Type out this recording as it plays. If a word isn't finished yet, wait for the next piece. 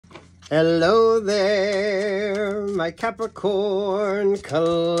Hello there, my Capricorn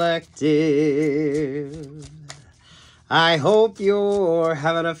Collective. I hope you're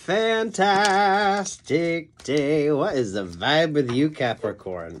having a fantastic day. What is the vibe with you,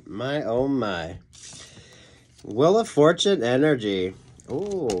 Capricorn? My, oh my. Wheel of Fortune energy.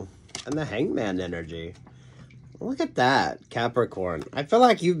 Ooh, and the Hangman energy. Look at that, Capricorn. I feel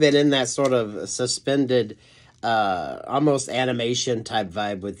like you've been in that sort of suspended, almost animation type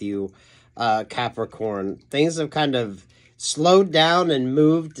vibe with you, Capricorn. Things have kind of slowed down and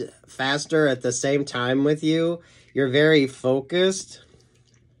moved faster at the same time with you. You're very focused.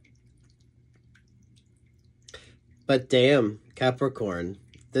 But damn, Capricorn,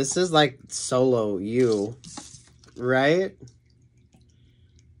 this is like solo you, right?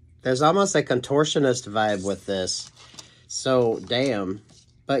 There's almost a contortionist vibe with this. So, damn.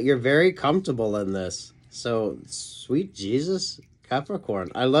 But you're very comfortable in this. So, sweet Jesus, Capricorn.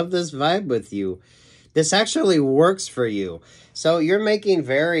 I love this vibe with you. This actually works for you. So, you're making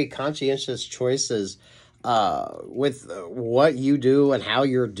very conscientious choices with what you do and how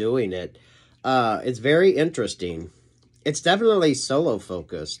you're doing it. It's very interesting. It's definitely solo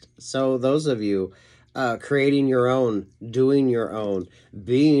focused. So, those of you creating your own, doing your own,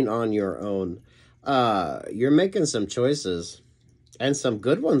 being on your own, you're making some choices and some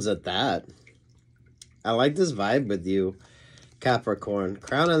good ones at that. I like this vibe with you, Capricorn.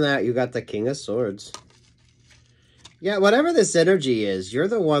 Crowning that, you got the King of Swords. Yeah, whatever this energy is, you're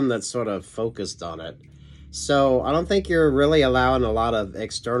the one that's sort of focused on it. So I don't think you're really allowing a lot of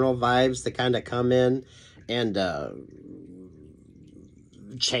external vibes to kind of come in and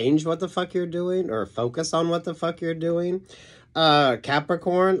change what the fuck you're doing or focus on what the fuck you're doing.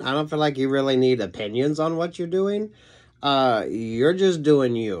 Capricorn, I don't feel like you really need opinions on what you're doing. You're just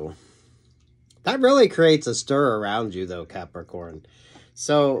doing you. That really creates a stir around you though, Capricorn.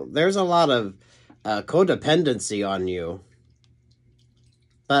 So there's a lot of codependency on you.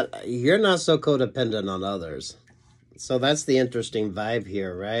 But you're not so codependent on others. So that's the interesting vibe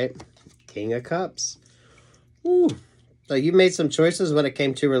here, right? King of Cups. Ooh. So you made some choices when it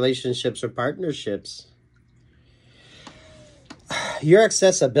came to relationships or partnerships. Your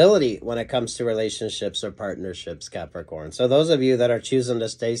accessibility when it comes to relationships or partnerships, Capricorn. So those of you that are choosing to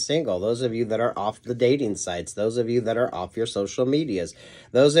stay single, those of you that are off the dating sites, those of you that are off your social medias,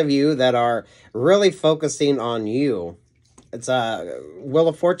 those of you that are really focusing on you. It's a Wheel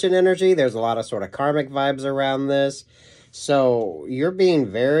of Fortune energy. There's a lot of sort of karmic vibes around this. So you're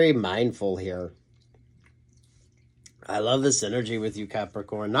being very mindful here. I love this energy with you,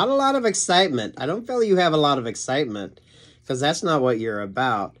 Capricorn. Not a lot of excitement. I don't feel you have a lot of excitement because that's not what you're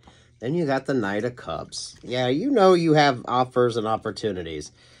about. Then you got the Knight of Cups. Yeah, you know you have offers and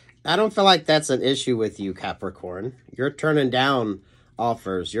opportunities. I don't feel like that's an issue with you, Capricorn. You're turning down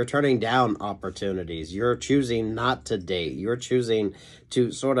offers. You're turning down opportunities. You're choosing not to date. You're choosing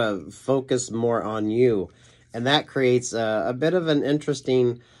to sort of focus more on you. And that creates a bit of an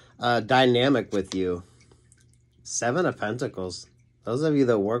interesting dynamic with you. Seven of Pentacles. Those of you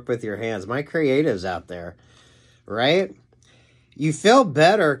that work with your hands, my creatives out there, right? You feel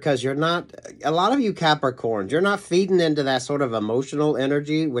better because you're not, a lot of you Capricorns, you're not feeding into that sort of emotional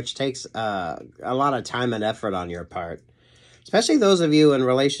energy, which takes a lot of time and effort on your part. Especially those of you in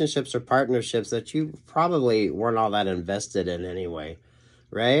relationships or partnerships that you probably weren't all that invested in anyway,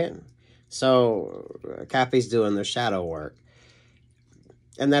 right? So Cappy's doing the shadow work.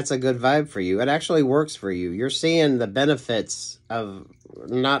 And that's a good vibe for you. It actually works for you. You're seeing the benefits of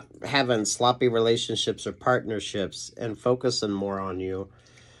not having sloppy relationships or partnerships and focusing more on you.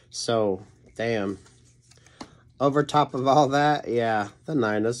 So, damn. Over top of all that, yeah, the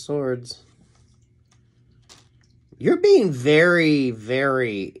Nine of Swords. You're being very,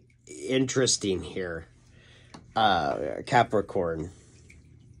 very interesting here, Capricorn.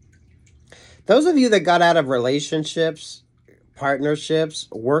 Those of you that got out of relationships, partnerships,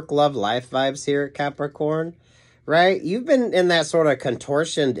 work, love, life vibes here at Capricorn, right? You've been in that sort of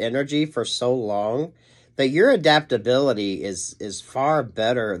contortioned energy for so long that your adaptability is far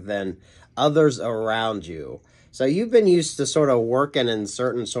better than others around you. So you've been used to sort of working in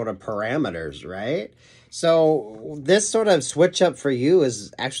certain sort of parameters, right? So this sort of switch up for you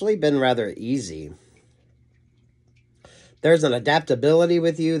has actually been rather easy. There's an adaptability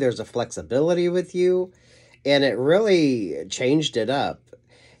with you. There's a flexibility with you. And it really changed it up.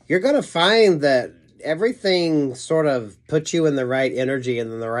 You're going to find that everything sort of puts you in the right energy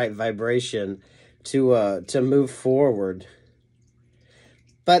and in the right vibration to move forward.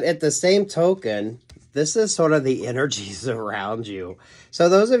 But at the same token, This is sort of the energies around you. So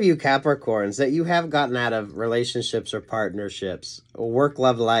those of you Capricorns that you have gotten out of relationships or partnerships, work,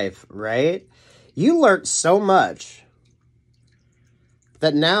 love, life, right? You learned so much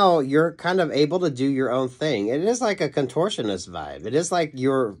that now you're kind of able to do your own thing. It is like a contortionist vibe. It is like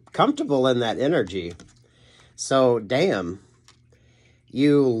you're comfortable in that energy. So, damn.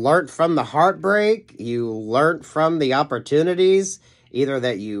 You learned from the heartbreak. You learned from the opportunities, either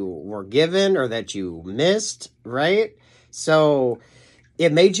that you were given or that you missed, right? So,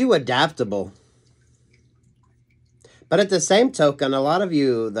 it made you adaptable. But at the same token, a lot of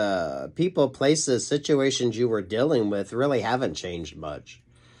you, the people, places, situations you were dealing with really haven't changed much.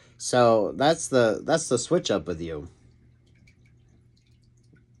 So that's the switch up with you.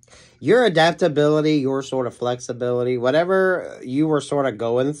 Your adaptability, your sort of flexibility, whatever you were sort of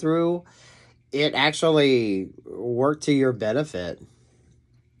going through, it actually worked to your benefit.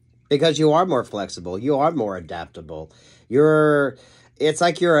 Because you are more flexible. You are more adaptable. It's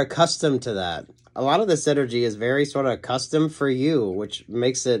like you're accustomed to that. A lot of this energy is very sort of custom for you, which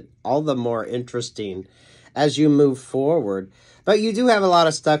makes it all the more interesting as you move forward. But you do have a lot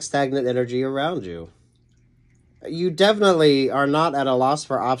of stuck, stagnant energy around you. You definitely are not at a loss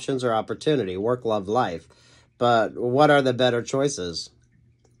for options or opportunity, work, love, life. But what are the better choices?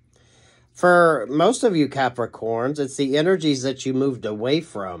 For most of you Capricorns, it's the energies that you moved away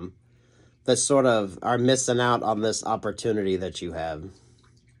from that sort of are missing out on this opportunity that you have.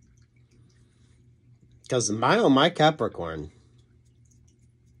 Because oh my Capricorn.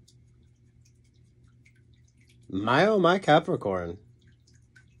 Oh my Capricorn.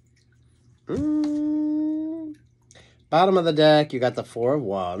 Bottom of the deck, you got the Four of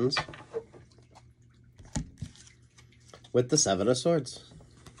Wands. With the Seven of Swords.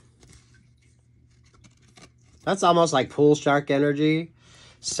 That's almost like pool shark energy.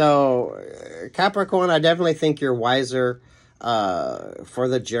 So, Capricorn, I definitely think you're wiser for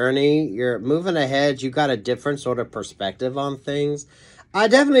the journey. You're moving ahead. You got a different sort of perspective on things. I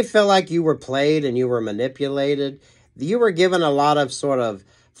definitely feel like you were played and you were manipulated. You were given a lot of sort of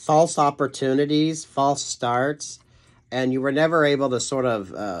false opportunities, false starts, and you were never able to sort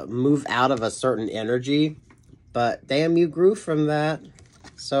of move out of a certain energy. But damn, you grew from that.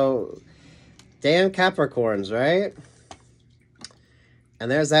 So, damn Capricorns, right? And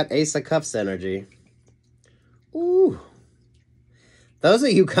there's that Ace of Cups energy. Ooh. Those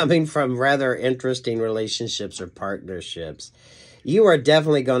of you coming from rather interesting relationships or partnerships, you are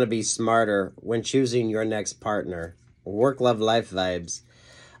definitely going to be smarter when choosing your next partner. Work, love, life vibes.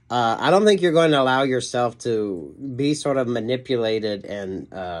 I don't think you're going to allow yourself to be sort of manipulated and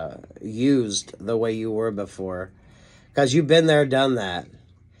used the way you were before. Because you've been there, done that.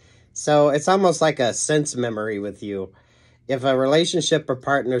 So it's almost like a sense memory with you. If a relationship or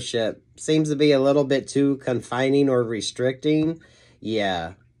partnership seems to be a little bit too confining or restricting,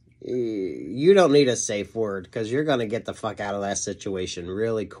 yeah, you don't need a safe word because you're going to get the fuck out of that situation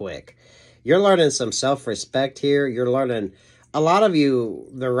really quick. You're learning some self-respect here. You're learning, a lot of you,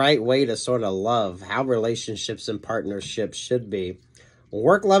 the right way to sort of love, how relationships and partnerships should be.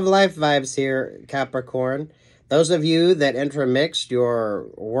 Work, love, life vibes here, Capricorn. Those of you that intermixed your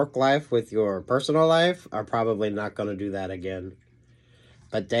work life with your personal life are probably not going to do that again.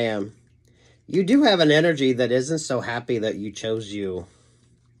 But damn, you do have an energy that isn't so happy that you chose you.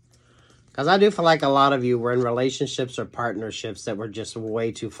 Because I do feel like a lot of you were in relationships or partnerships that were just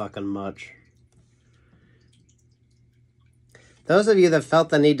way too fucking much. Those of you that felt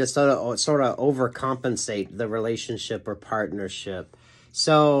the need to sort of overcompensate the relationship or partnership.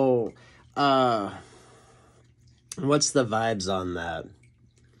 So, what's the vibes on that?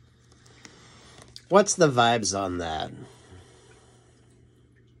 What's the vibes on that?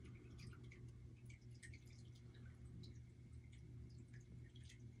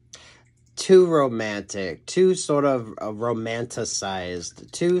 Too romantic, too sort of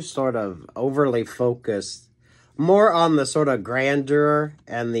romanticized, too sort of overly focused, more on the sort of grandeur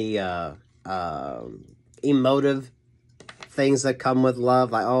and the emotive things that come with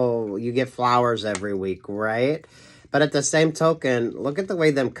love. Like, oh, you get flowers every week, right? But at the same token, look at the way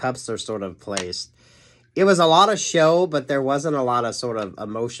them cups are sort of placed. It was a lot of show, but there wasn't a lot of sort of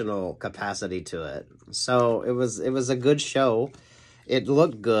emotional capacity to it. So it was a good show. It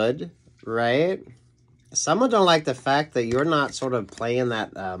looked good. Right? Someone don't like the fact that you're not sort of playing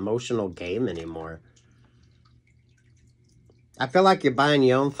that emotional game anymore. I feel like you're buying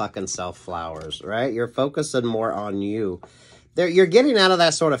your own fucking self flowers, right? You're focusing more on you. You're getting out of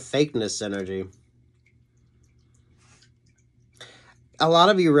that sort of fakeness energy. a lot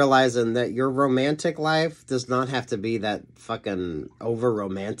of you realizing that your romantic life does not have to be that fucking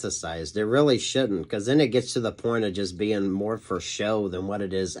over-romanticized. It really shouldn't, because then it gets to the point of just being more for show than what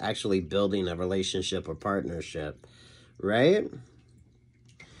it is actually building a relationship or partnership. Right?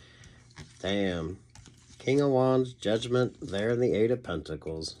 Damn. King of Wands, Judgment, there in the Eight of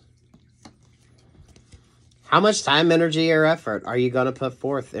Pentacles. How much time, energy, or effort are you going to put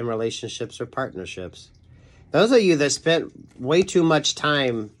forth in relationships or partnerships? Those of you that spent way too much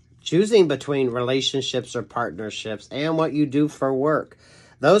time choosing between relationships or partnerships and what you do for work.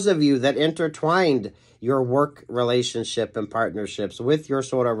 Those of you that intertwined your work relationship and partnerships with your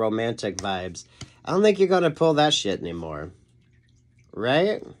sort of romantic vibes. I don't think you're going to pull that shit anymore.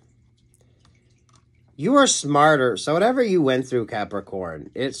 Right? You are smarter. So whatever you went through,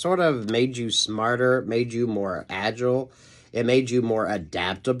 Capricorn, it sort of made you smarter, made you more agile. It made you more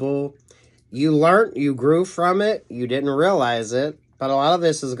adaptable. You learned, you grew from it. You didn't realize it. But a lot of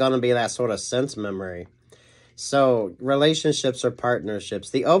this is going to be that sort of sense memory. So relationships or partnerships,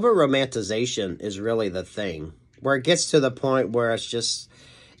 the over-romanticization is really the thing. Where it gets to the point where it's just,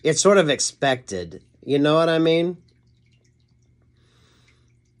 it's sort of expected. You know what I mean?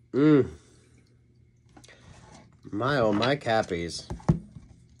 My, oh my, Cappies.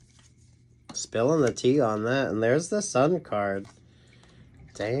 Spilling the tea on that. And there's the Sun card.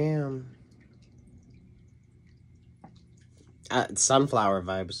 Damn. Sunflower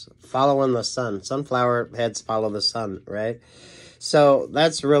vibes. Following the sun. Sunflower heads follow the sun, right? So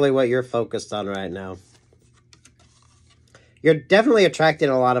that's really what you're focused on right now. You're definitely attracting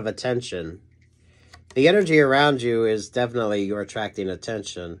a lot of attention. The energy around you is definitely you're attracting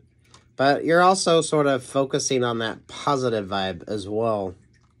attention. But you're also sort of focusing on that positive vibe as well.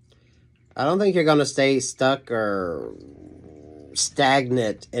 I don't think you're going to stay stuck or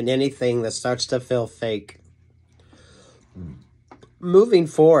stagnant in anything that starts to feel fake. Moving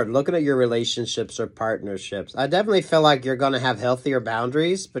forward, looking at your relationships or partnerships, I definitely feel like you're going to have healthier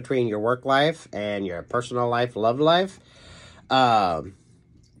boundaries between your work life and your personal life, love life.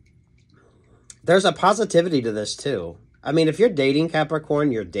 There's a positivity to this too. I mean, if you're dating,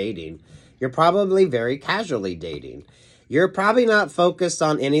 Capricorn, you're dating. You're probably very casually dating. You're probably not focused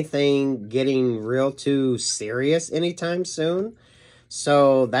on anything getting real too serious anytime soon.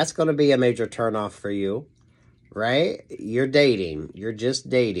 So that's going to be a major turnoff for you, right? You're dating. You're just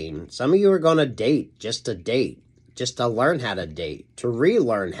dating. Some of you are going to date, just to learn how to date, to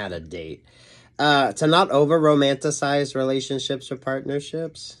relearn how to date, to not over-romanticize relationships or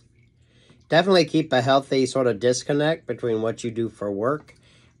partnerships. Definitely keep a healthy sort of disconnect between what you do for work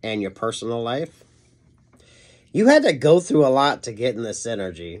and your personal life. You had to go through a lot to get in this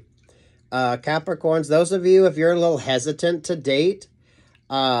energy. Capricorns, those of you, if you're a little hesitant to date,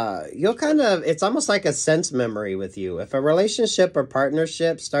 you'll kind of, it's almost like a sense memory with you. If a relationship or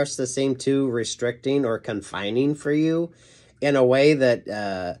partnership starts to seem too restricting or confining for you in a way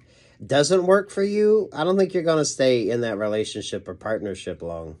that doesn't work for you, I don't think you're going to stay in that relationship or partnership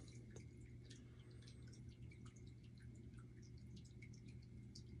long.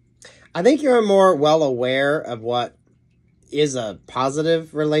 I think you're more well aware of what is a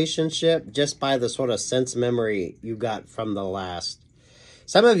positive relationship just by the sort of sense memory you got from the last.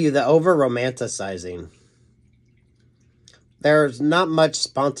 Some of you, the over-romanticizing. There's not much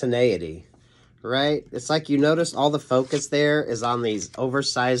spontaneity, right? It's like you notice all the focus there is on these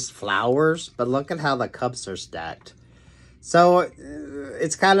oversized flowers, but look at how the cups are stacked. So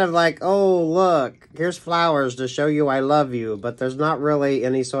it's kind of like, oh, look, here's flowers to show you I love you, but there's not really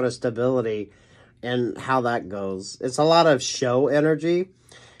any sort of stability in how that goes. It's a lot of show energy.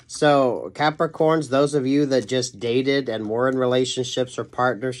 So Capricorns, those of you that just dated and were in relationships or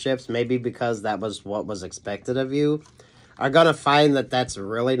partnerships, maybe because that was what was expected of you, are going to find that that's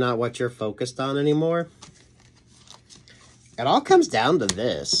really not what you're focused on anymore. It all comes down to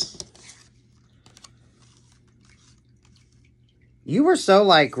this. You were so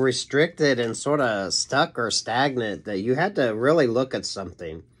like restricted and sort of stuck or stagnant that you had to really look at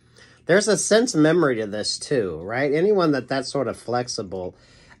something. There's a sense memory to this too, right? Anyone that's sort of flexible,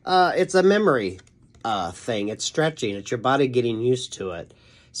 it's a memory thing. It's stretching. It's your body getting used to it.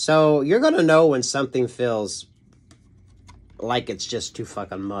 So you're going to know when something feels like it's just too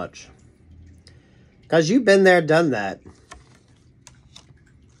fucking much. Because you've been there, done that.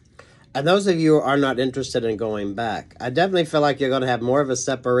 And those of you who are not interested in going back, I definitely feel like you're going to have more of a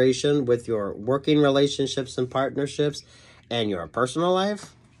separation with your working relationships and partnerships and your personal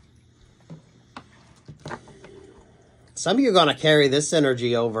life. Some of you are going to carry this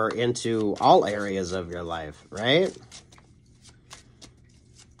energy over into all areas of your life, right?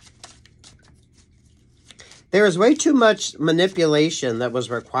 There is way too much manipulation that was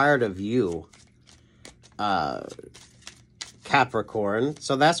required of you, Capricorn.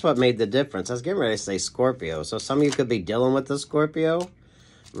 So that's what made the difference. I was getting ready to say Scorpio. So some of you could be dealing with the Scorpio,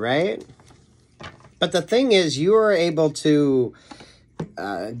 right? But the thing is, you were able to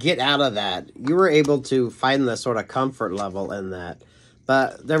get out of that. You were able to find the sort of comfort level in that.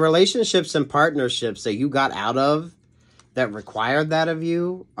 But the relationships and partnerships that you got out of that required that of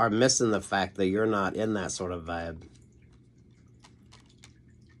you are missing the fact that you're not in that sort of vibe.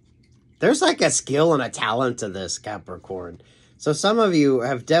 There's like a skill and a talent to this, Capricorn. So some of you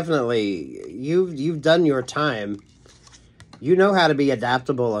have definitely, you've done your time. You know how to be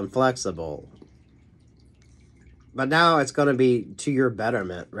adaptable and flexible. But now it's going to be to your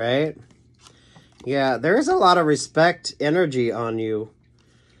betterment, right? Yeah, there is a lot of respect energy on you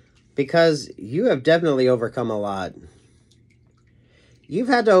because you have definitely overcome a lot. You've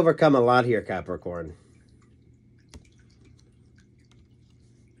had to overcome a lot here, Capricorn.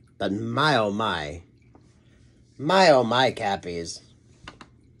 But my, oh my. My, oh my, Cappies.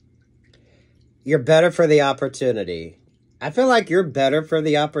 You're better for the opportunity. I feel like you're better for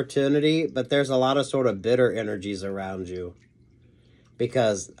the opportunity, but there's a lot of sort of bitter energies around you.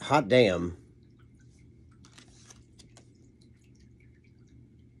 Because, hot damn.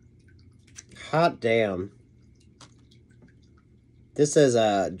 Hot damn. This is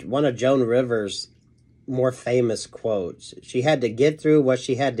one of Joan Rivers' more famous quotes. She had to get through what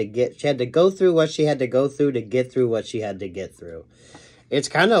she had to get. She had to go through what she had to go through to get through what she had to get through. It's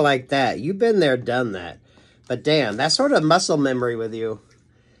kind of like that. You've been there, done that. But damn, that's sort of muscle memory with you.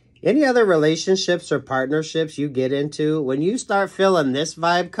 Any other relationships or partnerships you get into, when you start feeling this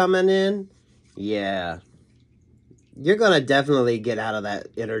vibe coming in, yeah, you're going to definitely get out of that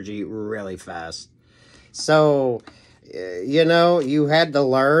energy really fast. So, you know, you had to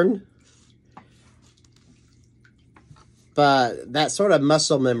learn. But that sort of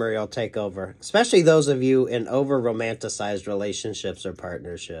muscle memory will take over. Especially those of you in over-romanticized relationships or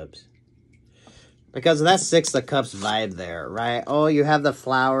partnerships. Because of that Six of Cups vibe there, right? Oh, you have the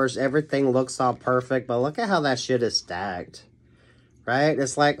flowers. Everything looks all perfect. But look at how that shit is stacked. Right?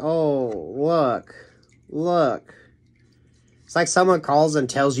 It's like, oh, look. Look. It's like someone calls and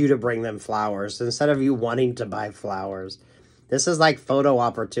tells you to bring them flowers instead of you wanting to buy flowers. This is like photo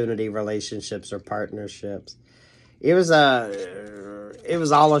opportunity relationships or partnerships. It was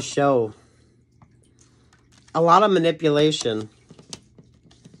all a show. A lot of manipulation.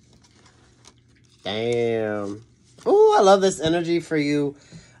 Damn. Oh, I love this energy for you,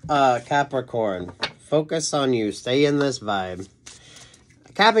 Capricorn. Focus on you. Stay in this vibe.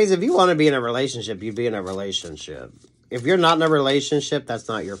 Cappies, if you want to be in a relationship, you be in a relationship. If you're not in a relationship, that's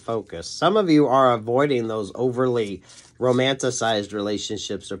not your focus. Some of you are avoiding those overly romanticized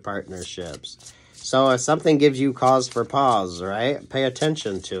relationships or partnerships. So if something gives you cause for pause, right? Pay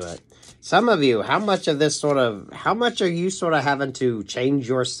attention to it. Some of you, how much are you sort of having to change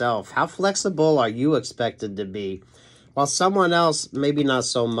yourself? How flexible are you expected to be? While someone else, maybe not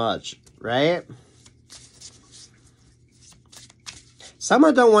so much, right?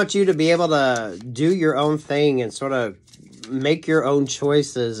 Someone don't want you to be able to do your own thing and sort of make your own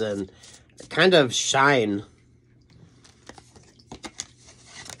choices and kind of shine.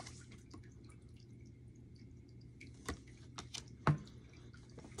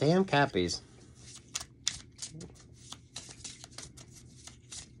 Damn Cappies.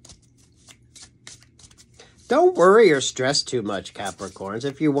 Don't worry or stress too much, Capricorns.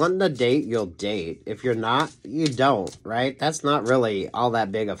 If you're wanting to date, you'll date. If you're not, you don't, right? That's not really all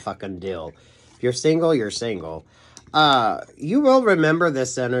that big a fucking deal. If you're single, you're single. You will remember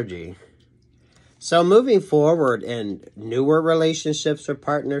this energy. So moving forward in newer relationships or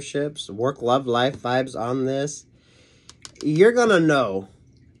partnerships, work, love, life vibes on this, you're going to know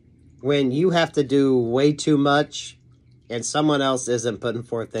when you have to do way too much and someone else isn't putting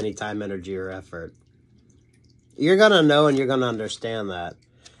forth any time, energy, or effort. You're going to know and you're going to understand that.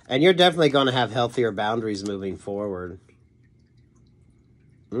 And you're definitely going to have healthier boundaries moving forward.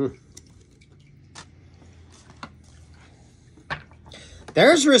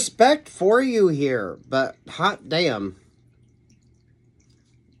 There's respect for you here, but hot damn.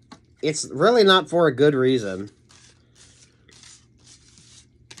 It's really not for a good reason.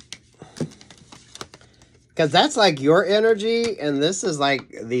 Because that's like your energy, and this is like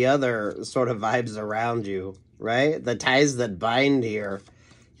the other sort of vibes around you, right? The ties that bind here.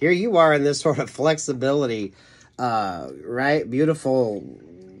 Here you are in this sort of flexibility, right? Beautiful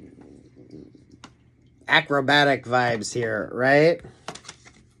acrobatic vibes here, right?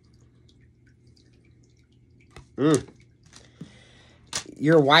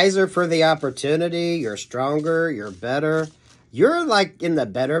 You're wiser for the opportunity. You're stronger. You're better. You're like in the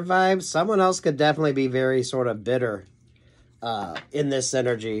better vibe. Someone else could definitely be very sort of bitter in this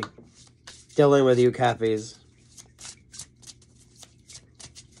energy. Dealing with you, Cappies.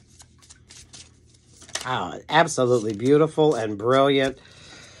 Oh, absolutely beautiful and brilliant.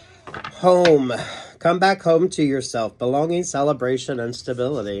 Home. Come back home to yourself. Belonging, celebration, and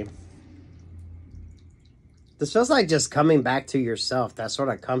stability. This feels like just coming back to yourself. That sort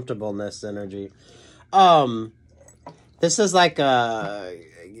of comfortableness energy. This is like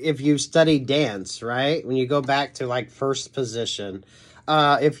if you study dance, right? When you go back to like first position.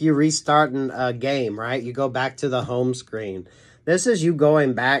 If you restart a game, right? You go back to the home screen. This is you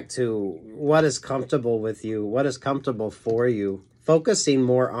going back to what is comfortable with you, what is comfortable for you, focusing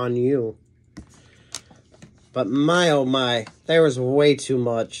more on you. But my, oh my, there was way too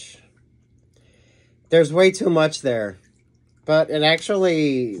much. There's way too much there. But it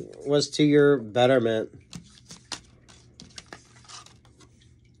actually was to your betterment.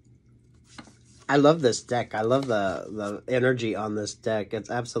 I love this deck. I love the energy on this deck. It's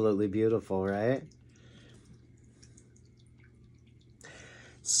absolutely beautiful, right?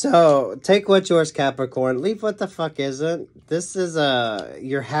 So, take what's yours, Capricorn. Leave what the fuck isn't. This is,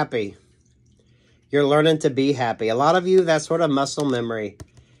 you're happy. You're learning to be happy. A lot of you, that sort of muscle memory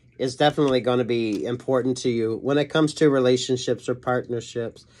is definitely going to be important to you when it comes to relationships or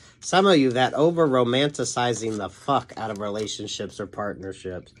partnerships. Some of you, that over-romanticizing the fuck out of relationships or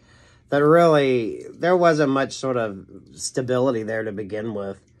partnerships. That really, there wasn't much sort of stability there to begin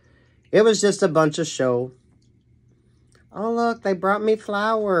with. It was just a bunch of show. Oh, look, they brought me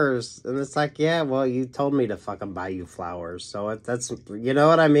flowers. And it's like, yeah, well, you told me to fucking buy you flowers. So that's, you know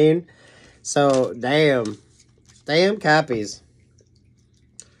what I mean? So, damn. Damn, Cappies.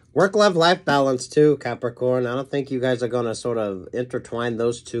 Work-life balance, too, Capricorn. I don't think you guys are going to sort of intertwine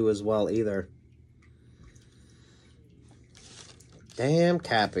those two as well, either. Damn,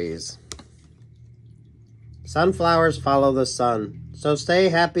 Cappies. Sunflowers follow the sun. So, stay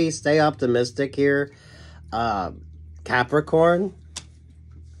happy, stay optimistic here. Capricorn.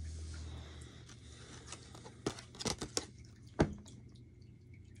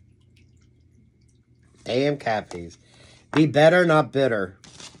 Damn, Cappies. Be better, not bitter.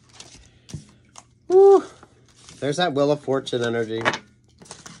 Woo. There's that Wheel of Fortune energy.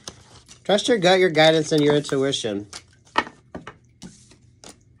 Trust your gut, your guidance, and your intuition.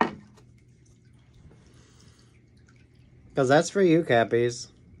 Because that's for you, Cappies.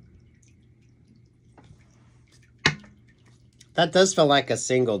 That does feel like a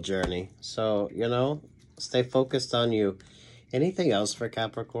single journey. So, you know, stay focused on you. Anything else for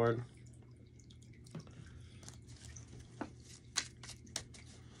Capricorn?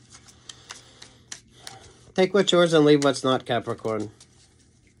 Take what's yours and leave what's not, Capricorn.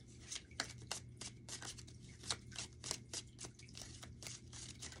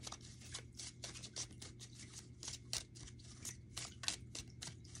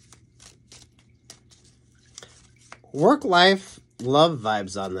 Work-life love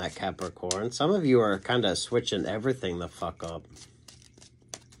vibes on that, Capricorn. Some of you are kind of switching everything the fuck up.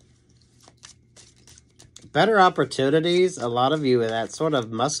 Better opportunities. A lot of you with that sort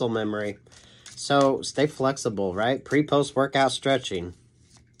of muscle memory. So stay flexible, right? Pre-post workout stretching.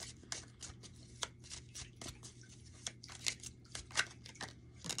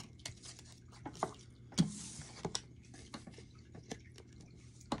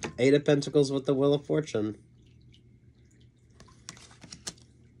 Eight of Pentacles with the Wheel of Fortune.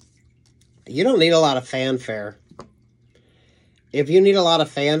 You don't need a lot of fanfare. If you need a lot of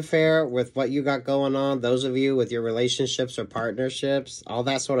fanfare with what you got going on, those of you with your relationships or partnerships, all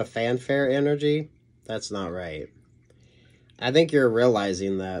that sort of fanfare energy, that's not right. I think you're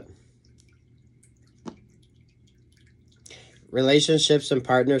realizing that. Relationships and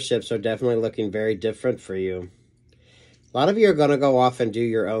partnerships are definitely looking very different for you. A lot of you are going to go off and do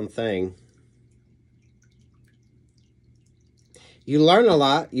your own thing. You learn a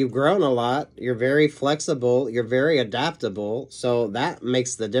lot. You've grown a lot. You're very flexible. You're very adaptable. So that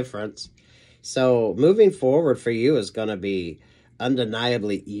makes the difference. So moving forward for you is going to be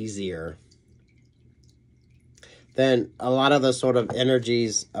undeniably easier than a lot of the sort of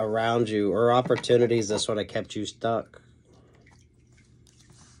energies around you or opportunities that sort of kept you stuck.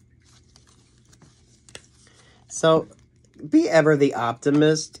 So be ever the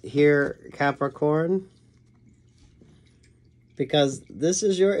optimist here, Capricorn. Because this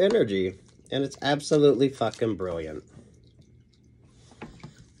is your energy, and it's absolutely fucking brilliant.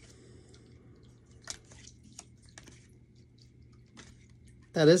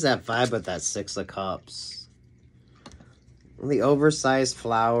 That is that vibe with that Six of Cups. The oversized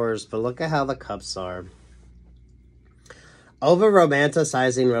flowers, but look at how the cups are.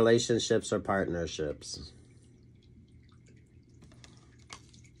 Over-romanticizing relationships or partnerships.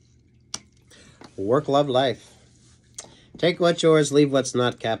 Work, love, life. Take what's yours, leave what's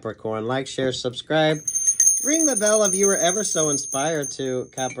not, Capricorn. Like, share, subscribe. Ring the bell if you were ever so inspired to,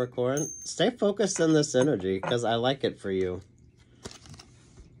 Capricorn. Stay focused in this energy because I like it for you.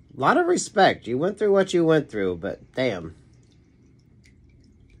 A lot of respect. You went through what you went through, but damn.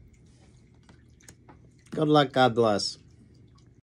 Good luck. God bless.